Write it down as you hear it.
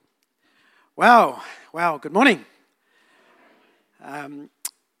Wow, good morning.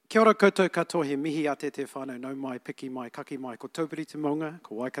 Kia ora koutou katoa, he mihi a te whānau, nau mai, piki mai, kaki mai, ko taupiri te maunga,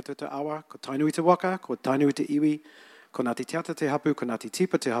 ko waikato te awa, ko tainui te waka, ko tainui te iwi, ko Ngāti Te te hapu, ko Ngāti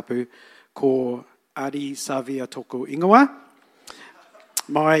Tipa te hapu, ko Adi Savia toko ingoa.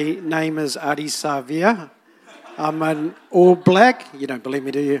 My name is Adi Savia. I'm an All Black. You don't believe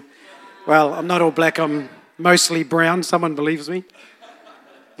me, do you? Well, I'm not All Black, I'm mostly brown. Someone believes me.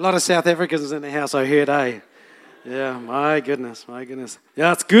 A lot of South Africans in the house, I heard, eh? Yeah, my goodness.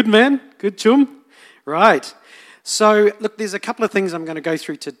 Yeah, it's good, man. Good chum. Right. So, look, there's a couple of things I'm going to go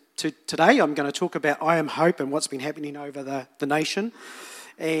through today. I'm going to talk about I Am Hope and what's been happening over the nation.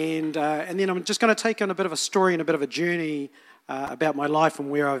 And then I'm just going to take on a bit of a story and a bit of a journey about my life and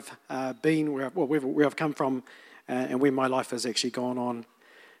where I've been, where I've come from, and where my life has actually gone on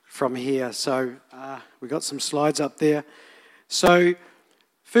from here. So, we've got some slides up there. So,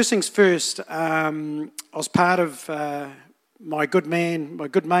 first things first, I was part of my good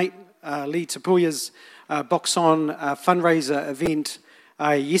mate, Lee Tapuya's Box On fundraiser event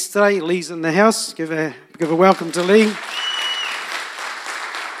yesterday. Lee's in the house. Give a welcome to Lee.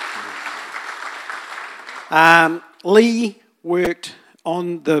 Lee worked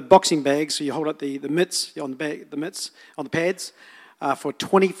on the boxing bags, so you hold up the mitts on the bag, on the pads. For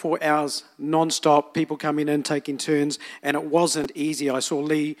 24 hours non-stop, people coming in, taking turns, and it wasn't easy. I saw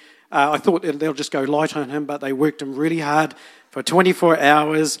Lee, I thought they'll just go light on him, but they worked him really hard for 24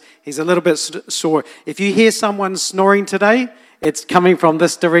 hours. He's a little bit sore. If you hear someone snoring today, it's coming from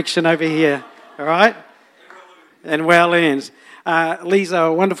this direction over here, all right? And well earned. Lee's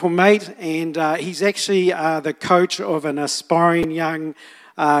a wonderful mate, and he's actually the coach of an aspiring young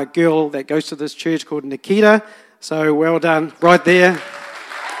girl that goes to this church called Nikita. So well done, right there.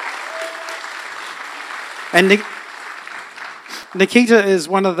 And Nikita is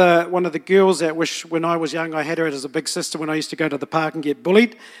one of the girls that wish when I was young I had her as a big sister when I used to go to the park and get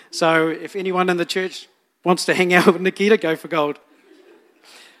bullied. So if anyone in the church wants to hang out with Nikita, go for gold.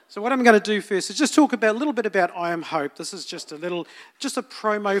 So what I'm going to do first is just talk a little bit about I Am Hope. This is just a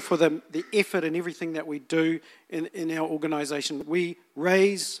promo for the effort and everything that we do in our organisation. We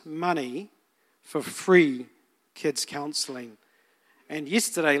raise money for free kids counselling. And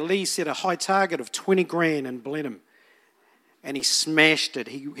yesterday, Lee set a high target of 20 grand in Blenheim. And he smashed it.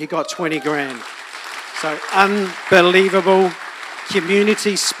 He got 20 grand. So unbelievable,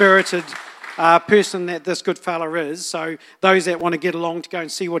 community-spirited person that this good fella is. So those that want to get along to go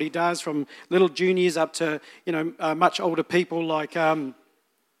and see what he does, from little juniors up to much older people like my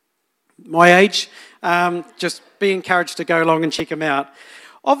age, just be encouraged to go along and check him out.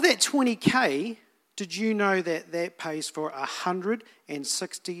 Of that 20K, did you know that pays for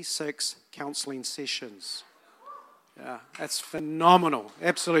 166 counselling sessions? Yeah, that's phenomenal.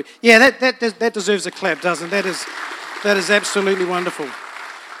 Absolutely. Yeah, that deserves a clap, doesn't it? That is absolutely wonderful.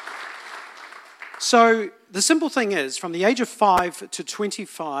 So the simple thing is, from the age of 5 to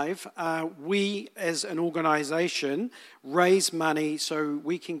 25, we as an organisation raise money so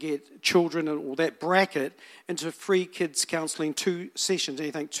we can get children in all that bracket into free kids counselling 2 sessions. And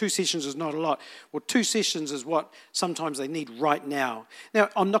you think 2 sessions is not a lot. Well, 2 sessions is what sometimes they need right now. Now,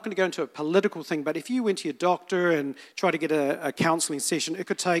 I'm not going to go into a political thing, but if you went to your doctor and tried to get a counselling session, it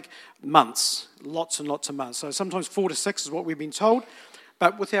could take months, lots and lots of months. So sometimes 4 to 6 is what we've been told.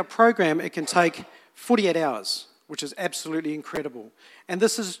 But with our program, it can take 48 hours, which is absolutely incredible. And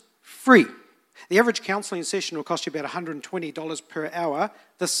this is free. The average counselling session will cost you about $120 per hour.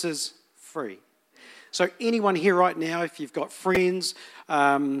 This is free. So anyone here right now, if you've got friends,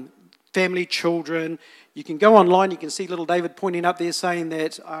 family, children, you can go online, you can see little David pointing up there saying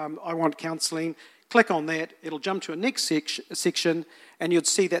that I want counselling. Click on that, it'll jump to a next section, and you'd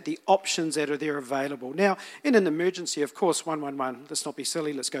see that the options that are there available. Now, in an emergency, of course, 111, let's not be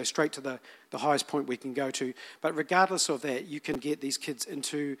silly, let's go straight to the highest point we can go to. But regardless of that, you can get these kids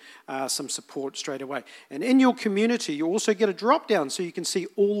into some support straight away. And in your community, you also get a drop-down so you can see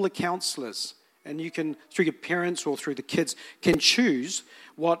all the counsellors. And you can, through your parents or through the kids, can choose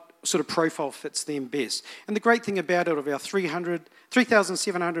what sort of profile fits them best. And the great thing about it, of our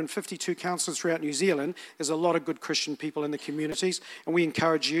 3,752 counsellors throughout New Zealand, there's a lot of good Christian people in the communities, and we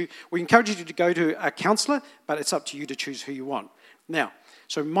encourage you to go to a counsellor, but it's up to you to choose who you want. Now,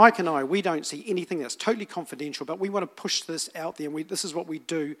 so Mike and I, we don't see anything that's totally confidential, but we want to push this out there, and this is what we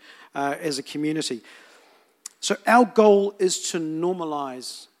do as a community. So our goal is to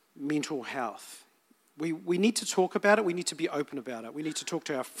normalise mental health. we need to talk about it. We need to be open about it. We need to talk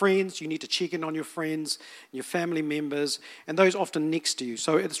to our friends. You need to check in on your friends, your family members, and those often next to you.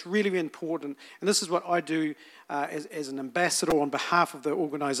 So it's really important. And this is what I do as an ambassador on behalf of the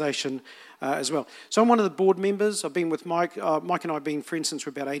organisation as well. So I'm one of the board members. I've been with Mike. Mike and I have been friends since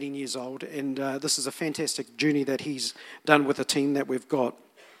we're about 18 years old. And this is a fantastic journey that he's done with the team that we've got.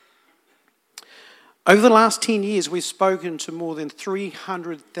 Over the last 10 years, we've spoken to more than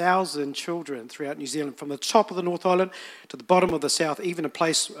 300,000 children throughout New Zealand, from the top of the North Island to the bottom of the South, even a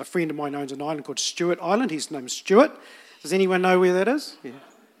friend of mine owns an island called Stewart Island. His name's Stewart. Does anyone know where that is? Yeah.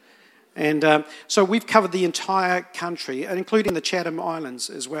 And so we've covered the entire country, including the Chatham Islands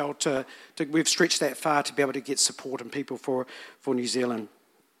as well. We've stretched that far to be able to get support and people for New Zealand.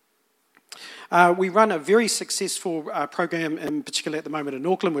 We run a very successful program, in particular at the moment in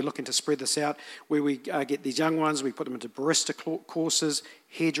Auckland. We're looking to spread this out, where we get these young ones, we put them into barista courses,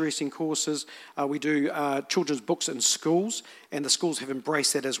 hairdressing courses. We do children's books in schools, and the schools have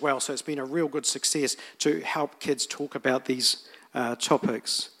embraced that as well. So it's been a real good success to help kids talk about these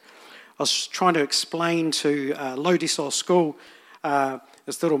topics. I was trying to explain to Low Decile School,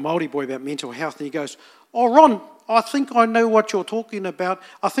 this little Māori boy, about mental health, and he goes, "Oh, Ron, I think I know what you're talking about.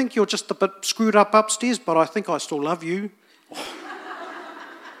 I think you're just a bit screwed up upstairs, but I think I still love you."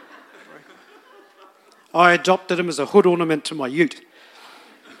 I adopted him as a hood ornament to my ute.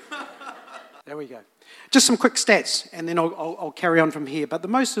 There we go. Just some quick stats, and then I'll carry on from here. But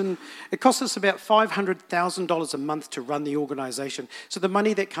it costs us about $500,000 a month to run the organisation. So the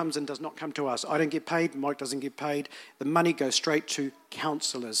money that comes in does not come to us. I don't get paid. Mike doesn't get paid. The money goes straight to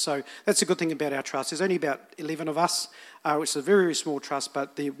counsellors. So that's a good thing about our trust. There's only about 11 of us, which is a very, very small trust,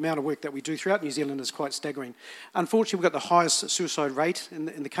 but the amount of work that we do throughout New Zealand is quite staggering. Unfortunately, we've got the highest suicide rate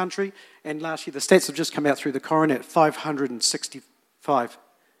in the country, and last year the stats have just come out through the coroner at 565.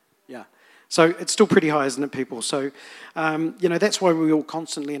 Yeah. So it's still pretty high, isn't it, people? So, that's why we all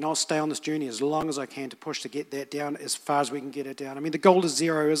constantly, and I'll stay on this journey as long as I can to push to get that down as far as we can get it down. I mean, the goal is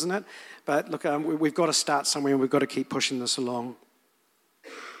 0, isn't it? But look, we've got to start somewhere, and we've got to keep pushing this along.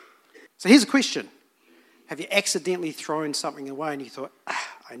 So here's a question. Have you accidentally thrown something away and you thought,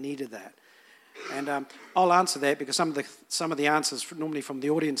 I needed that? And I'll answer that, because some of the answers normally from the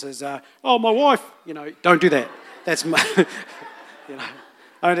audience is, oh, my wife. Don't do that. That's my,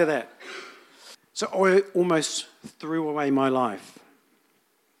 don't do that. So I almost threw away my life.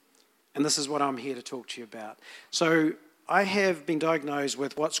 And this is what I'm here to talk to you about. So I have been diagnosed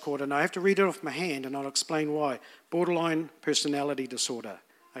with what's called, and I have to read it off my hand and I'll explain why, borderline personality disorder.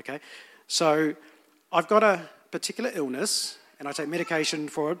 Okay? So I've got a particular illness, and I take medication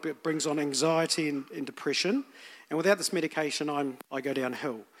for it, but it brings on anxiety and depression. And without this medication, I go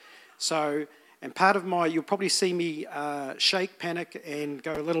downhill. So, and part of you'll probably see me shake, panic, and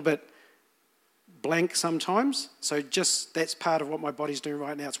go a little bit blank sometimes. So that's part of what my body's doing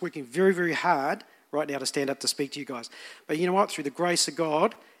right now. It's working very, very hard right now to stand up to speak to you guys. But you know what? Through the grace of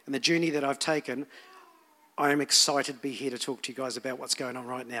God and the journey that I've taken, I am excited to be here to talk to you guys about what's going on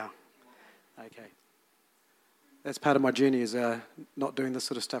right now. Okay. That's part of my journey, is not doing this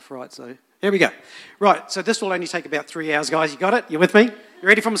sort of stuff right. So here we go. Right, so this will only take about 3 hours, guys. You got it? You with me? You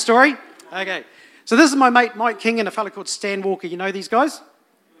ready for my story? Okay. So this is my mate Mike King and a fella called Stan Walker. You know these guys?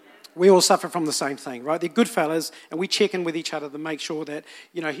 We all suffer from the same thing, right? They're good fellas, and we check in with each other to make sure that,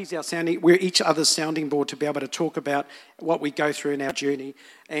 we're each other's sounding board to be able to talk about what we go through in our journey.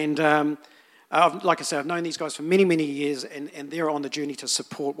 And like I said, I've known these guys for many, many years, and they're on the journey to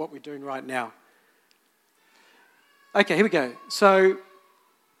support what we're doing right now. Okay, here we go. So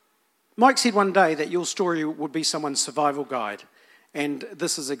Mike said one day that your story would be someone's survival guide. And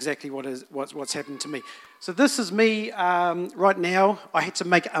this is exactly what's happened to me. So this is me right now. I had to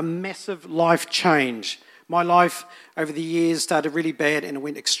make a massive life change. My life over the years started really bad and it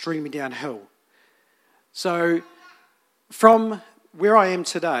went extremely downhill. So from where I am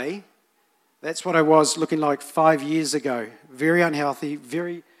today, that's what I was looking like 5 years ago. Very unhealthy,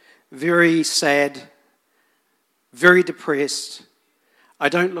 very, very sad, very depressed. I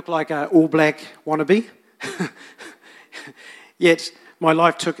don't look like an all-black wannabe. Yet my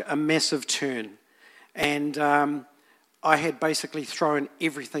life took a massive turn, and I had basically thrown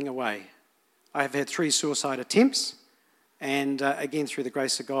everything away. I have had 3 suicide attempts, and again, through the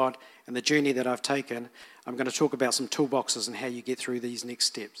grace of God and the journey that I've taken, I'm going to talk about some toolboxes and how you get through these next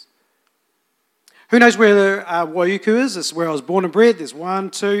steps. Who knows where Waiuku is? This is where I was born and bred. There's 1,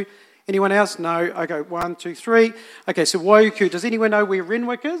 2. Anyone else? No. Okay, 1, 2, 3. Okay, so Waiuku. Does anyone know where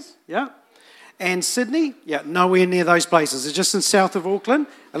Renwick is? Yeah. And Sydney? Yeah, nowhere near those places. It's just in south of Auckland,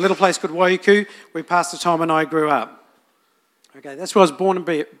 a little place called Waiuku, where Pastor Tom and I grew up. Okay, that's where I was born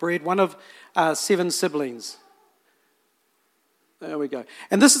and bred, one of 7 siblings. There we go.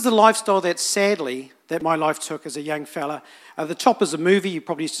 And this is the lifestyle that sadly, that my life took as a young fella. The top is a movie.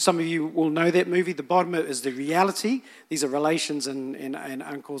 Some of you will know that movie. The bottom is the reality. These are relations and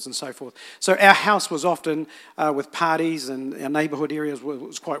uncles and so forth. So our house was often with parties, and our neighbourhood areas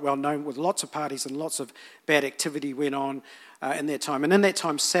was quite well known with lots of parties and lots of bad activity went on in that time. And in that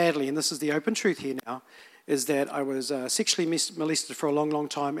time, sadly, and this is the open truth here now, is that I was sexually molested for a long, long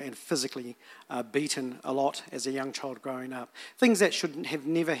time and physically beaten a lot as a young child growing up. Things that should have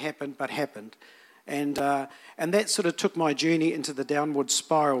never happened but happened. And that sort of took my journey into the downward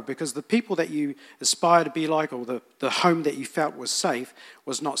spiral, because the people that you aspire to be like, or the home that you felt was safe,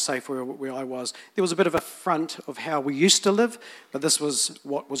 was not safe where I was. There was a bit of a front of how we used to live, but this was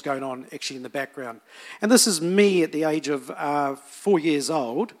what was going on actually in the background. And this is me at the age of 4 years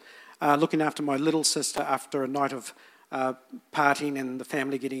old, looking after my little sister after a night of partying and the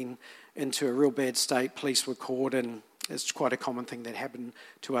family getting into a real bad state. Police were called, and it's quite a common thing that happened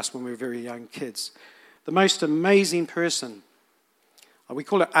to us when we were very young kids. The most amazing person, we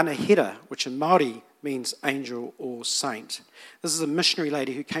call it Anahera, which in Māori means angel or saint. This is a missionary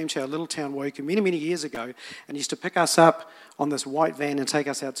lady who came to our little town, Waiuku, many, many years ago, and used to pick us up on this white van and take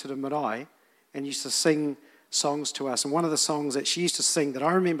us out to the marae, and used to sing songs to us. And one of the songs that she used to sing that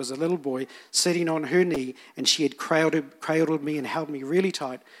I remember as a little boy, sitting on her knee, and she had cradled me and held me really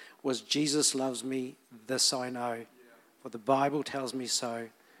tight, was "Jesus loves me, this I know, for the Bible tells me so."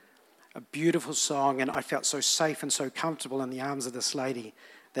 A beautiful song, and I felt so safe and so comfortable in the arms of this lady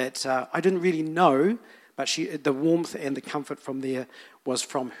that I didn't really know, but the warmth and the comfort from there was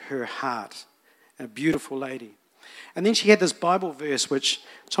from her heart. A beautiful lady. And then she had this Bible verse, which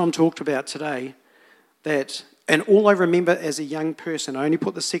Tom talked about today, and all I remember as a young person, I only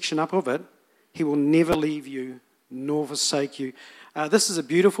put the section up of it, "He will never leave you nor forsake you." This is a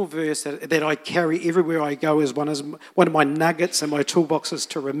beautiful verse that I carry everywhere I go as one of my nuggets and my toolboxes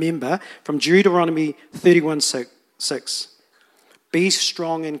to remember, from Deuteronomy 31:6. "Be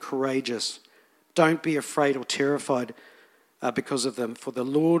strong and courageous. Don't be afraid or terrified because of them, for the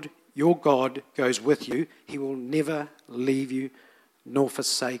Lord your God goes with you. He will never leave you nor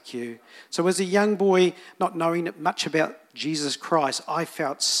forsake you." So as a young boy, not knowing much about Jesus Christ, I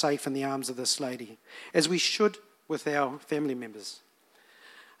felt safe in the arms of this lady, as we should with our family members.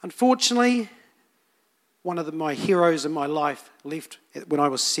 Unfortunately, one of my heroes in my life left when I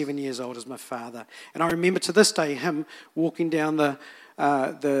was 7 years old as my father. And I remember to this day him walking down the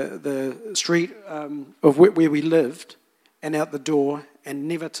street of where we lived and out the door, and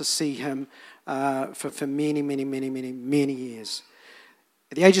never to see him for many, many, many, many, many years.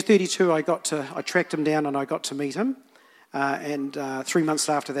 At the age of 32, I tracked him down and I got to meet him. And 3 months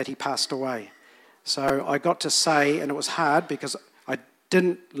after that, he passed away. So I got to say, and it was hard because I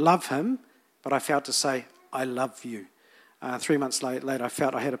didn't love him, but I felt to say, "I love you." 3 months later, I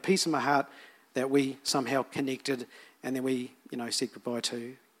felt I had a peace in my heart that we somehow connected, and then we, said goodbye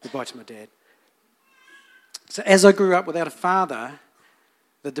to my dad. So as I grew up without a father,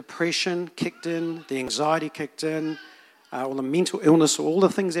 the depression kicked in, the anxiety kicked in, all the mental illness, all the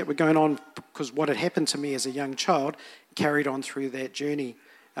things that were going on, because what had happened to me as a young child carried on through that journey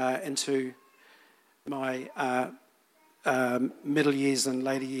into my middle years and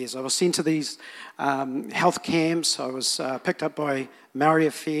later years. I was sent to these health camps. I was picked up by Maori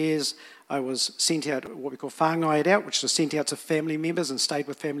Affairs. I was sent out, what we call whāngai out, which was sent out to family members and stayed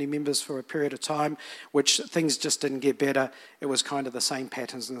with family members for a period of time, which things just didn't get better. It was kind of the same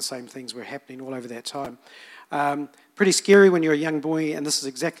patterns and the same things were happening all over that time. Pretty scary when you're a young boy, and this is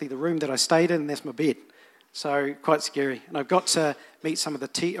exactly the room that I stayed in, and that's my bed. So quite scary. And I've got to meet some of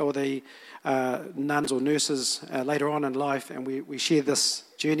the nuns or nurses later on in life, and we share this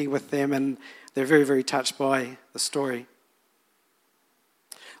journey with them, and they're very, very touched by the story.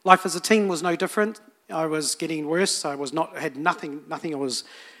 Life as a teen was no different. I was getting worse. I had nothing. I was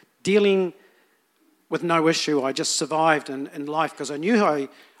dealing with no issue. I just survived in life because I knew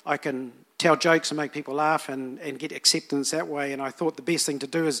I can tell jokes and make people laugh and get acceptance that way. And I thought the best thing to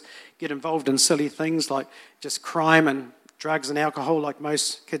do is get involved in silly things like just crime and drugs and alcohol like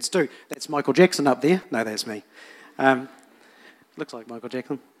most kids do. That's Michael Jackson up there. No, that's me. Looks like Michael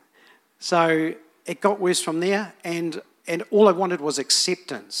Jackson. So it got worse from there, and all I wanted was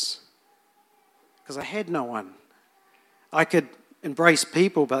acceptance because I had no one. I could embrace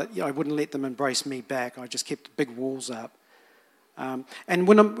people, but I wouldn't let them embrace me back. I just kept big walls up. And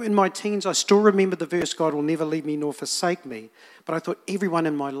when I'm in my teens, I still remember the verse, "God will never leave me nor forsake me." But I thought everyone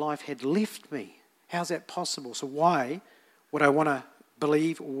in my life had left me. How's that possible? So why would I want to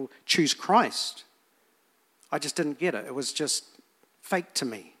believe or choose Christ? I just didn't get it. It was just fake to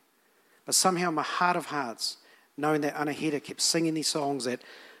me. But somehow in my heart of hearts, knowing that Anahita kept singing these songs that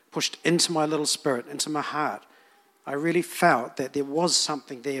pushed into my little spirit, into my heart, I really felt that there was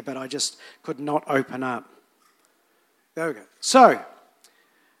something there, but I just could not open up. There we go. So,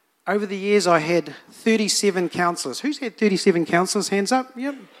 over the years, I had 37 counsellors. Who's had 37 counsellors? Hands up.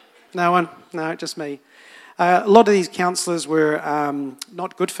 Yep. No one? No, just me. A lot of these counsellors were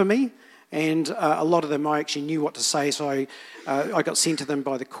not good for me, and a lot of them I actually knew what to say, so I got sent to them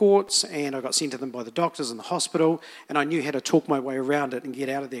by the courts, and I got sent to them by the doctors in the hospital, and I knew how to talk my way around it and get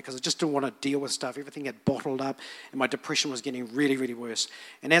out of there, because I just didn't want to deal with stuff. Everything had bottled up, and my depression was getting really, really worse.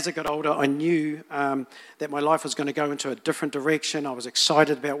 And as I got older, I knew that my life was going to go into a different direction. I was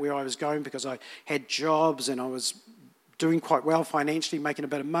excited about where I was going because I had jobs, and I was doing quite well financially, making a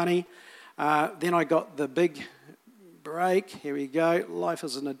bit of money. Then I got the big break. Here we go. Life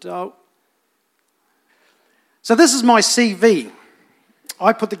as an adult. So this is my CV.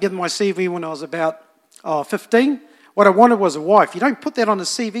 I put together my CV when I was about 15. What I wanted was a wife. You don't put that on a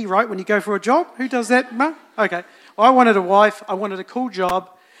CV, right, when you go for a job? Who does that? No? Okay. I wanted a wife. I wanted a cool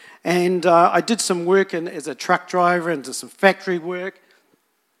job. And I did some work as a truck driver and did some factory work.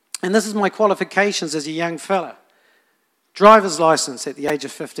 And this is my qualifications as a young fella. Driver's license at the age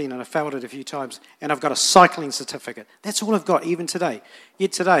of 15, and I failed it a few times, and I've got a cycling certificate. That's all I've got, even today.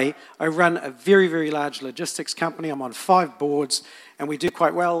 Yet today, I run a very, very large logistics company. I'm on 5 boards, and we do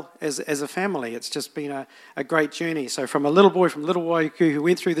quite well as a family. It's just been a great journey. So from a little boy from Little Waiuku who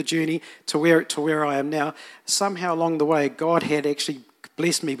went through the journey to where I am now, somehow along the way, God had actually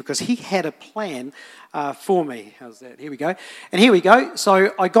blessed me because he had a plan for me. How's that? Here we go. And here we go.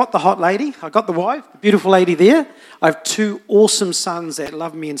 So I got the hot lady. I got the wife, the beautiful lady there. I have 2 awesome sons that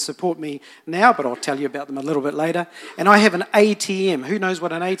love me and support me now, but I'll tell you about them a little bit later. And I have an ATM. Who knows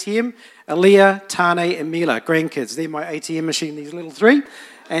what an ATM? Aaliyah, Tane, and Mila, grandkids. They're my ATM machine, these little 3.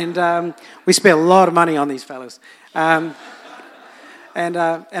 And we spent a lot of money on these fellas. And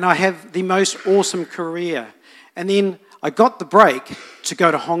I have the most awesome career. And then I got the break to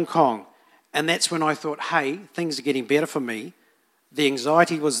go to Hong Kong. And that's when I thought, hey, things are getting better for me. The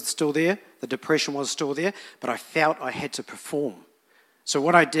anxiety was still there. The depression was still there. But I felt I had to perform. So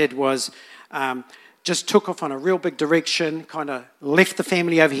what I did was just took off on a real big direction, kind of left the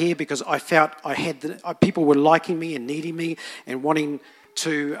family over here because I felt I had people were liking me and needing me and wanting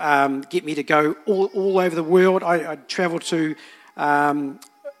to get me to go all over the world. I travelled to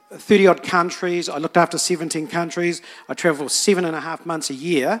 30-odd countries. I looked after 17 countries. I travelled 7.5 months a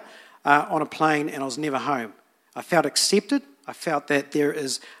year on a plane, and I was never home. I felt accepted. I felt that there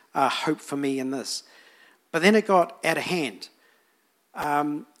is hope for me in this. But then it got out of hand.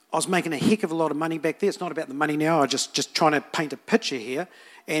 I was making a heck of a lot of money back there. It's not about the money now. I'm just trying to paint a picture here.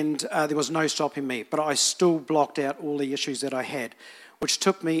 And there was no stopping me. But I still blocked out all the issues that I had, which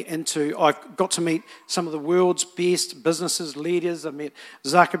took me into, I've got to meet some of the world's best businesses, leaders. I've met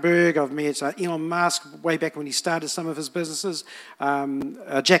Zuckerberg, I've met Elon Musk way back when he started some of his businesses,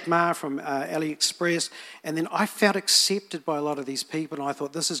 Jack Ma from AliExpress, and then I felt accepted by a lot of these people, and I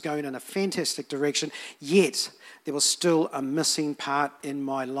thought this is going in a fantastic direction, yet there was still a missing part in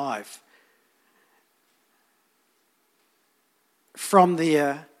my life. From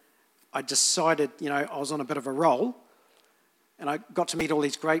there, I decided, I was on a bit of a roll, and I got to meet all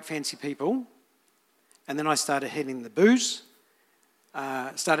these great fancy people. And then I started hitting the booze.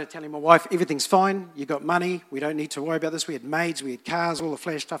 Started telling my wife, everything's fine. You got money. We don't need to worry about this. We had maids. We had cars, all the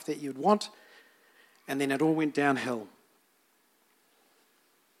flash stuff that you'd want. And then it all went downhill.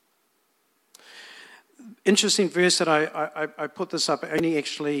 Interesting verse that I put this up only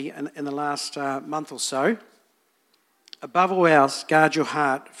actually in the last month or so. Above all else, guard your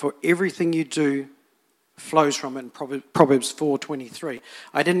heart, for everything you do flows from it in Proverbs 4:23.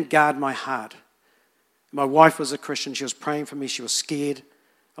 I didn't guard my heart. My wife was a Christian. She was praying for me. She was scared.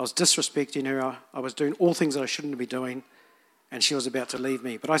 I was disrespecting her. I was doing all things that I shouldn't be doing, and she was about to leave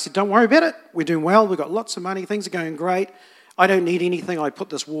me. But I said, don't worry about it. We're doing well. We've got lots of money. Things are going great. I don't need anything. I put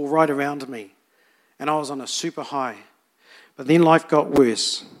this wall right around me, and I was on a super high. But then life got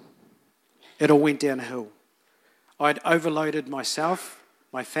worse. It all went downhill. I'd overloaded myself,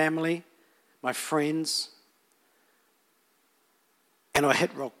 my family, my friends, and I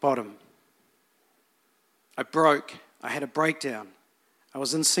hit rock bottom. I broke. I had a breakdown. I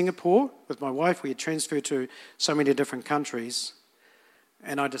was in Singapore with my wife. We had transferred to so many different countries,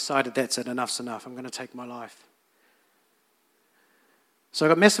 and I decided that's it, enough's enough. I'm going to take my life. So I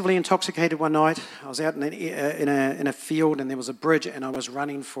got massively intoxicated one night. I was out in a field, and there was a bridge, and I was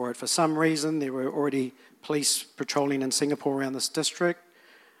running for it. For some reason, there were already police patrolling in Singapore around this district.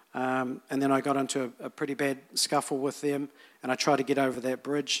 And then I got into a pretty bad scuffle with them, and I tried to get over that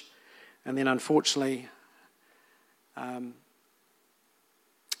bridge. And then unfortunately, I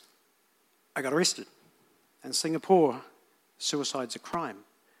got arrested. In Singapore, suicide's a crime.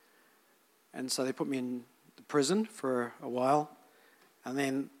 And so they put me in the prison for a while, and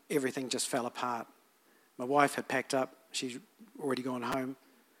then everything just fell apart. My wife had packed up. She's already gone home.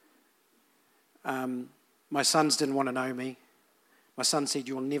 My sons didn't want to know me. My son said,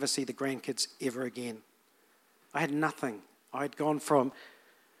 "You'll never see the grandkids ever again." I had nothing. I had gone from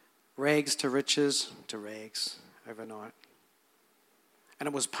rags to riches to rags overnight. And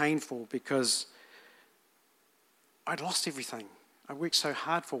it was painful because I'd lost everything. I worked so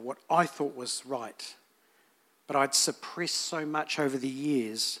hard for what I thought was right. But I'd suppressed so much over the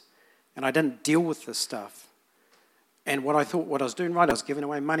years, and I didn't deal with this stuff. And what I thought what I was doing right, I was giving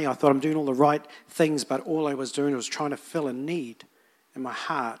away money. I thought I'm doing all the right things, but all I was doing was trying to fill a need in my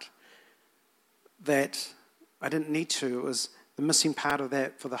heart that I didn't need to. It was the missing part of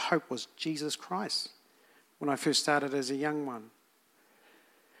that for the hope was Jesus Christ when I first started as a young one.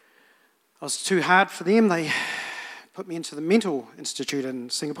 I was too hard for them. They put me into the mental institute in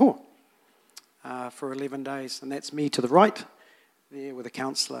Singapore for 11 days, and that's me to the right there with a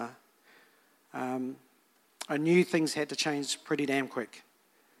counsellor. I knew things had to change pretty damn quick,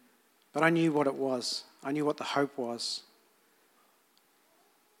 but I knew what it was. I knew what the hope was.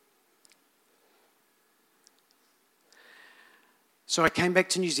 So I came back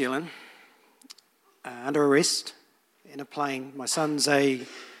to New Zealand under arrest in a plane. My son's a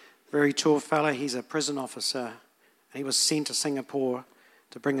very tall fella. He's a prison officer, and he was sent to Singapore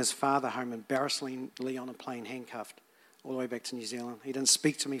to bring his father home embarrassingly on a plane, handcuffed, all the way back to New Zealand. He didn't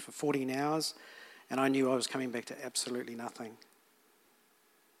speak to me for 14 hours, and I knew I was coming back to absolutely nothing.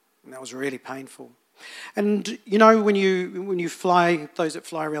 And that was really painful. And you know, when you fly, those that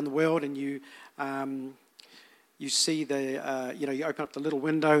fly around the world, and you see you open up the little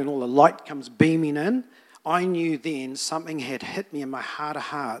window and all the light comes beaming in, I knew then something had hit me in my heart of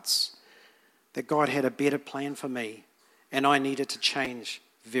hearts that God had a better plan for me, and I needed to change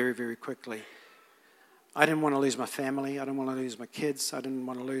very, very quickly. I didn't want to lose my family. I didn't want to lose my kids. I didn't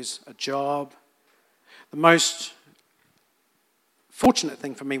want to lose a job. The most fortunate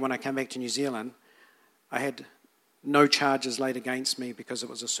thing for me when I came back to New Zealand, I had no charges laid against me because it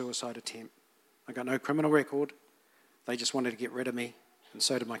was a suicide attempt. I got no criminal record. They just wanted to get rid of me, and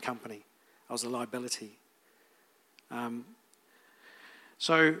so did my company. I was a liability.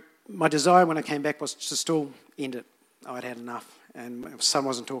 So my desire when I came back was to still end it. I'd had enough, and my son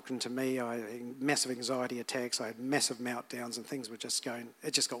wasn't talking to me. I had massive anxiety attacks. I had massive meltdowns, and things were just going,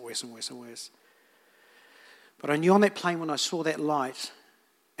 it just got worse and worse and worse. But I knew on that plane when I saw that light,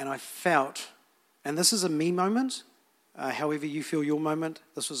 and I felt, and this is a me moment, however you feel your moment,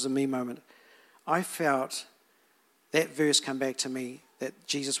 this was a me moment. I felt that verse come back to me, that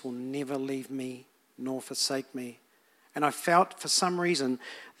Jesus will never leave me nor forsake me. And I felt, for some reason,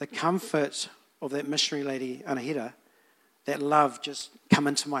 the comfort of that missionary lady, Anahita, that love just come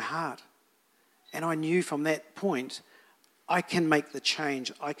into my heart. And I knew from that point, I can make the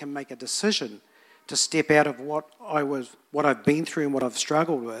change. I can make a decision to step out of what I've been through and what I've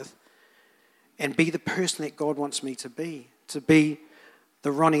struggled with, and be the person that God wants me to be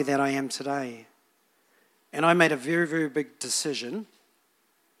the Ronnie that I am today. And I made a very, very big decision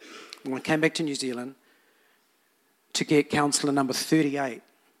when I came back to New Zealand to get counsellor number 38,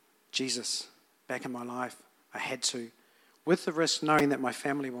 Jesus, back in my life. I had to, with the risk knowing that my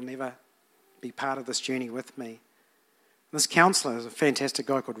family will never be part of this journey with me. And this counsellor is a fantastic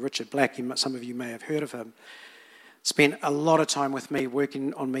guy called Richard Black. Some of you may have heard of him. Spent a lot of time with me,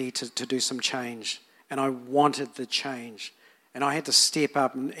 working on me to do some change. And I wanted the change. And I had to step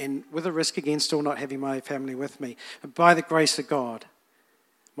up, and with a risk again, still not having my family with me. But by the grace of God,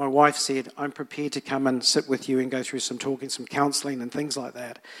 my wife said, I'm prepared to come and sit with you and go through some talking, some counselling and things like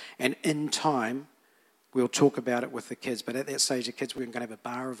that. And in time, we'll talk about it with the kids. But at that stage, the kids weren't going to have a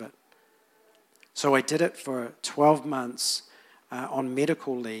bar of it. So I did it for 12 months on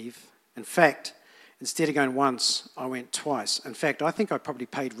medical leave. In fact, instead of going once, I went twice. In fact, I think I probably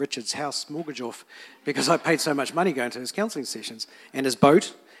paid Richard's house mortgage off because I paid so much money going to his counselling sessions, and his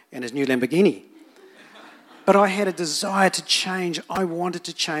boat, and his new Lamborghini. But I had a desire to change. I wanted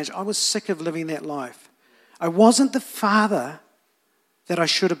to change. I was sick of living that life. I wasn't the father that I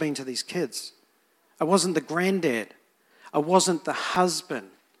should have been to these kids. I wasn't the granddad. I wasn't the husband.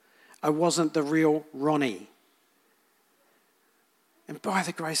 I wasn't the real Ronnie. And by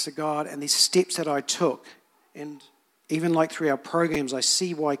the grace of God and these steps that I took, and even like through our programs, I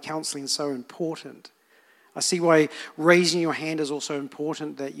see why counselling is so important. I see why raising your hand is also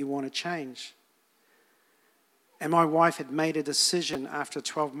important, that you want to change. And my wife had made a decision after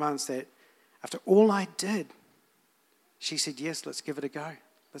 12 months that after all I did, she said, yes, let's give it a go.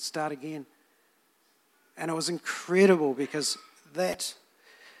 Let's start again. And it was incredible because that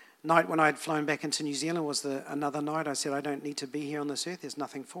night when I had flown back into New Zealand was another night I said, I don't need to be here on this earth. There's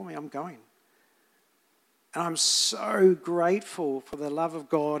nothing for me. I'm going. And I'm so grateful for the love of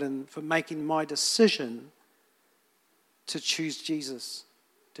God and for making my decision to choose Jesus,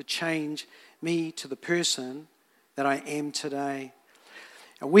 to change me to the person that I am today.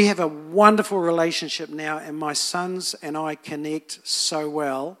 And we have a wonderful relationship now, and my sons and I connect so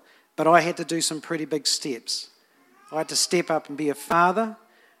well, but I had to do some pretty big steps. I had to step up and be a father,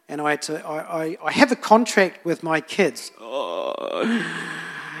 and I have a contract with my kids.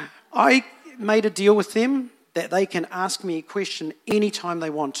 I made a deal with them that they can ask me a question anytime they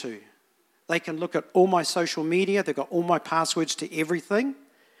want to. They can look at all my social media. They've got all my passwords to everything.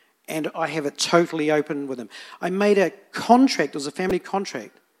 And I have it totally open with them. I made a contract, it was a family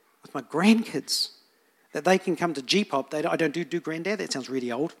contract, with my grandkids, that they can come to G-Pop. I don't do granddad, that sounds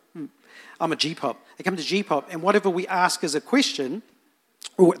really old. I'm a G-Pop. They come to G-Pop, and whatever we ask as a question,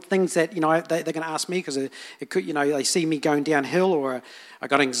 or things that, they're going to ask me, because it could, they see me going downhill, or I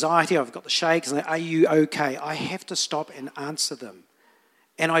got anxiety, I've got the shakes, and they're, are you okay? I have to stop and answer them.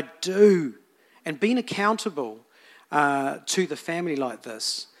 And I do. And being accountable to the family like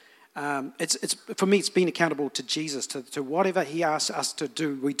this, it's for me, it's being accountable to Jesus, to whatever he asks us to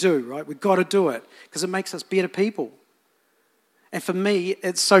do, we do, right? We've got to do it, because it makes us better people. And for me,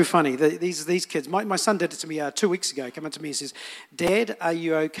 it's so funny. These kids, my son did it to me 2 weeks ago. He came up to me and says, Dad, are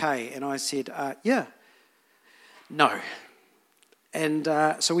you okay? And I said, yeah. No. And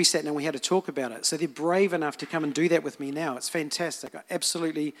so we sat down and we had a talk about it. So they're brave enough to come and do that with me now. It's fantastic. I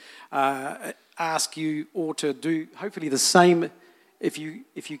absolutely ask you all to do hopefully the same if you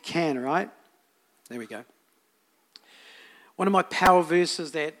can, right? There we go. One of my power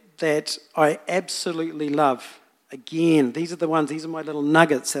verses that I absolutely love. Again, these are my little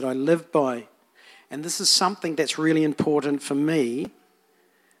nuggets that I live by. And this is something that's really important for me.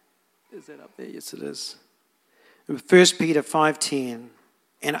 Is that up there? Yes, it is. 1 Peter 5:10.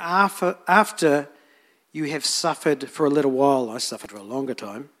 And after you have suffered for a little while, I suffered for a longer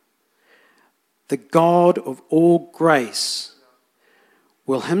time, the God of all grace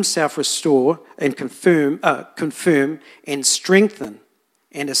will himself restore and confirm and strengthen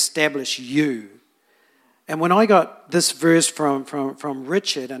and establish you. And when I got this verse from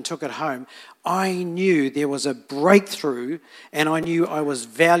Richard and took it home, I knew there was a breakthrough, and I knew I was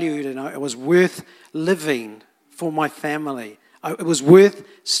valued and it was worth living for my family. It was worth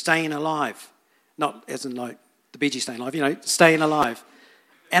staying alive. Not as in like the Bee Gees staying alive, staying alive.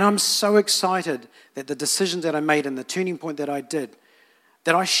 And I'm so excited that the decisions that I made and the turning point that I did,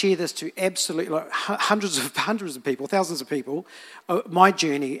 that I share this to absolutely hundreds of people, thousands of people, my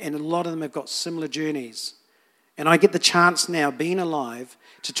journey, and a lot of them have got similar journeys. And I get the chance now, being alive,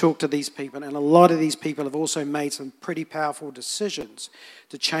 to talk to these people. And a lot of these people have also made some pretty powerful decisions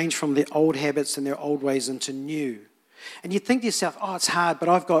to change from their old habits and their old ways into new. And you think to yourself, oh, it's hard, but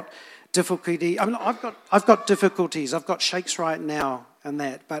I've got difficulty. I've got difficulties. I've got shakes right now and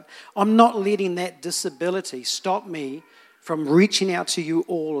that. But I'm not letting that disability stop me from reaching out to you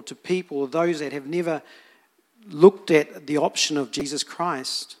all, or to people, or those that have never looked at the option of Jesus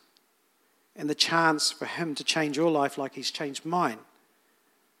Christ and the chance for him to change your life like he's changed mine.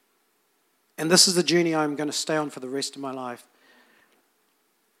 And this is the journey I'm going to stay on for the rest of my life.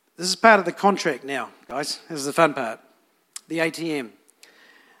 This is part of the contract now, guys. This is the fun part. The ATM.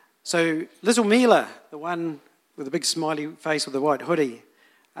 So little Mila, the one with the big smiley face with the white hoodie,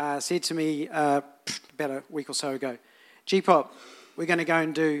 said to me about a week or so ago, G-Pop, we're going to go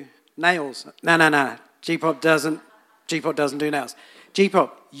and do nails. No. G-Pop doesn't do nails.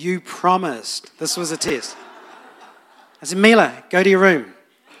 G-Pop, you promised. This was a test. I said, Mila, go to your room.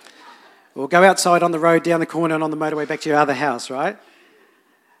 We'll go outside on the road, down the corner, and on the motorway back to your other house, right?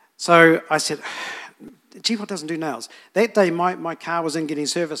 So I said, G-Pop doesn't do nails. That day, my car was in getting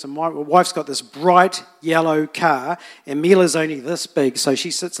service, and my wife's got this bright yellow car, and Mila's only this big, so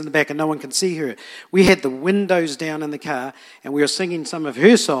she sits in the back and no one can see her. We had the windows down in the car, and we were singing some of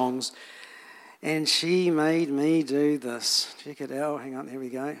her songs, and she made me do this. Check it out. Hang on, here we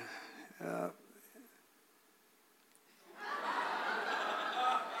go.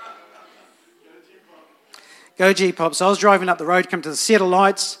 Go G-Pop. So I was driving up the road, come to the set of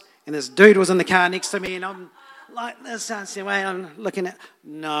lights, and this dude was in the car next to me, and I'm like this, I'm looking at,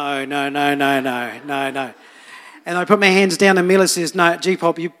 no. And I put my hands down and Mila says, no,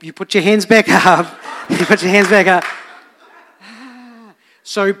 G-Pop, you put your hands back up. You put your hands back up.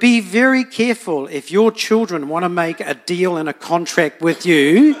 So be very careful. If your children want to make a deal and a contract with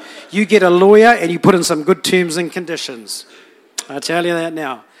you, you get a lawyer and you put in some good terms and conditions. I tell you that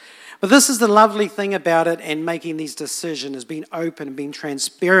now. But this is the lovely thing about it and making these decisions is being open and being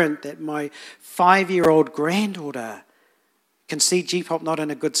transparent that my 5-year-old granddaughter can see G-Pop not in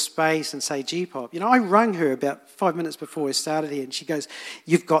a good space and say, G-Pop. I rung her about 5 minutes before we started here and she goes,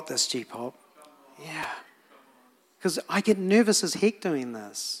 you've got this, G-Pop. Yeah. Because I get nervous as heck doing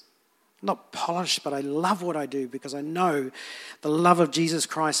this. I'm not polished, but I love what I do because I know the love of Jesus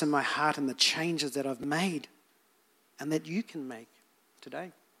Christ in my heart and the changes that I've made and that you can make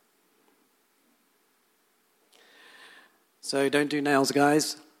today. So don't do nails,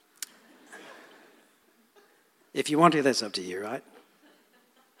 guys. If you want to, that's up to you, right?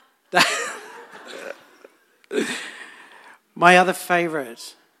 My other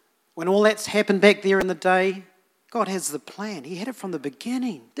favourite, when all that's happened back there in the day, God has the plan. He had it from the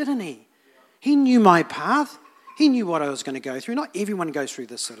beginning, didn't he? He knew my path. He knew what I was going to go through. Not everyone goes through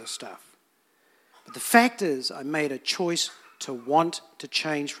this sort of stuff. But the fact is, I made a choice to want to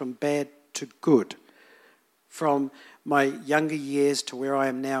change from bad to good, from my younger years to where I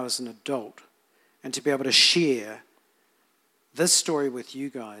am now as an adult, and to be able to share this story with you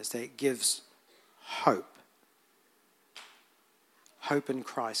guys that gives hope. Hope in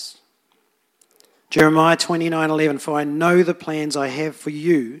Christ. Jeremiah 29:11, for I know the plans I have for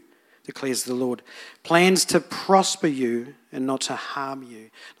you, declares the Lord. Plans to prosper you and not to harm you.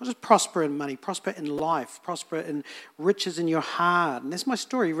 Not just prosper in money, prosper in life, prosper in riches in your heart. And that's my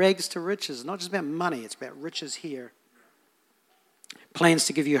story, rags to riches. Not just about money, it's about riches here. Plans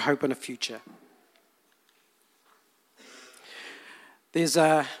to give you hope and a future. There's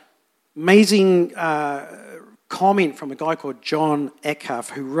an amazing comment from a guy called John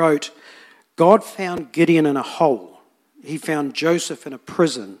Acuff who wrote, God found Gideon in a hole. He found Joseph in a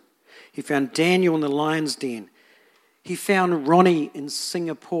prison. He found Daniel in the lion's den. He found Ronnie in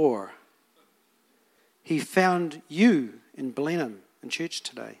Singapore. He found you in Blenheim in church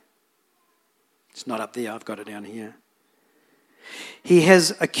today. It's not up there, I've got it down here. He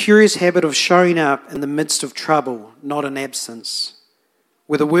has a curious habit of showing up in the midst of trouble, not in absence.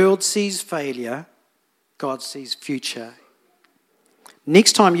 Where the world sees failure, God sees future.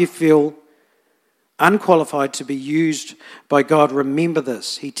 Next time you feel unqualified to be used by God, remember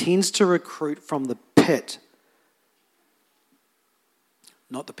this. He tends to recruit from the pit,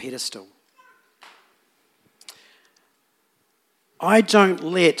 not the pedestal. I don't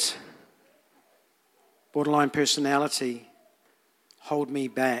let borderline personality hold me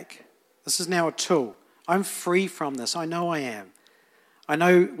back. This is now a tool. I'm free from this. I know I am. I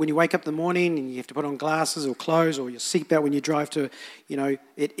know when you wake up in the morning and you have to put on glasses or clothes or your seatbelt when you drive to,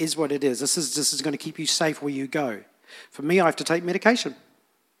 it is what it is. This is going to keep you safe where you go. For me, I have to take medication.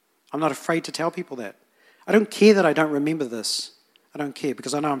 I'm not afraid to tell people that. I don't care that I don't remember this. I don't care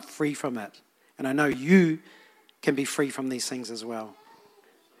because I know I'm free from it. And I know you can be free from these things as well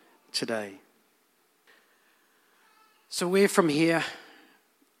today. So where from here?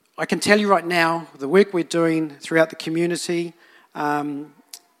 I can tell you right now, the work we're doing throughout the community,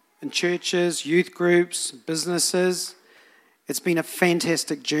 in churches, youth groups, businesses, it's been a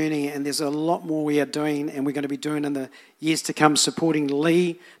fantastic journey and there's a lot more we are doing and we're going to be doing in the years to come, supporting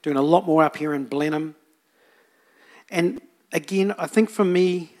Lee, doing a lot more up here in Blenheim. And again, I think for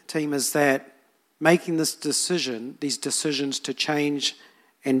me, team, is that making this decision, these decisions to change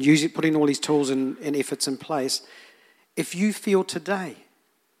and putting all these tools and efforts in place, if you feel today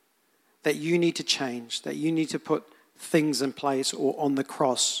that you need to change, that you need to put things in place or on the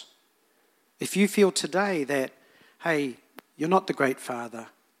cross, if you feel today that, hey, you're not the great father,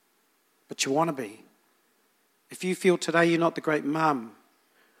 but you want to be, if you feel today you're not the great mum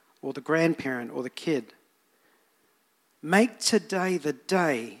or the grandparent or the kid, make today the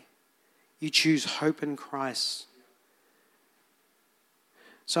day you choose hope in Christ.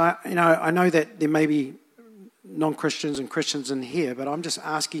 So, I know that there may be non-Christians and Christians in here, but I'm just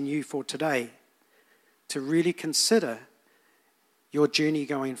asking you for today to really consider your journey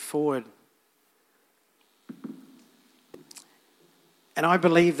going forward. And I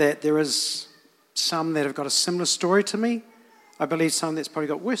believe that there is some that have got a similar story to me. I believe some that's probably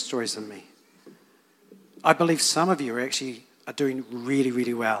got worse stories than me. I believe some of you are doing really,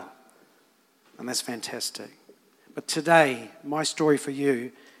 really well. And that's fantastic. But today, my story for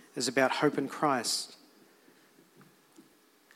you is about hope in Christ.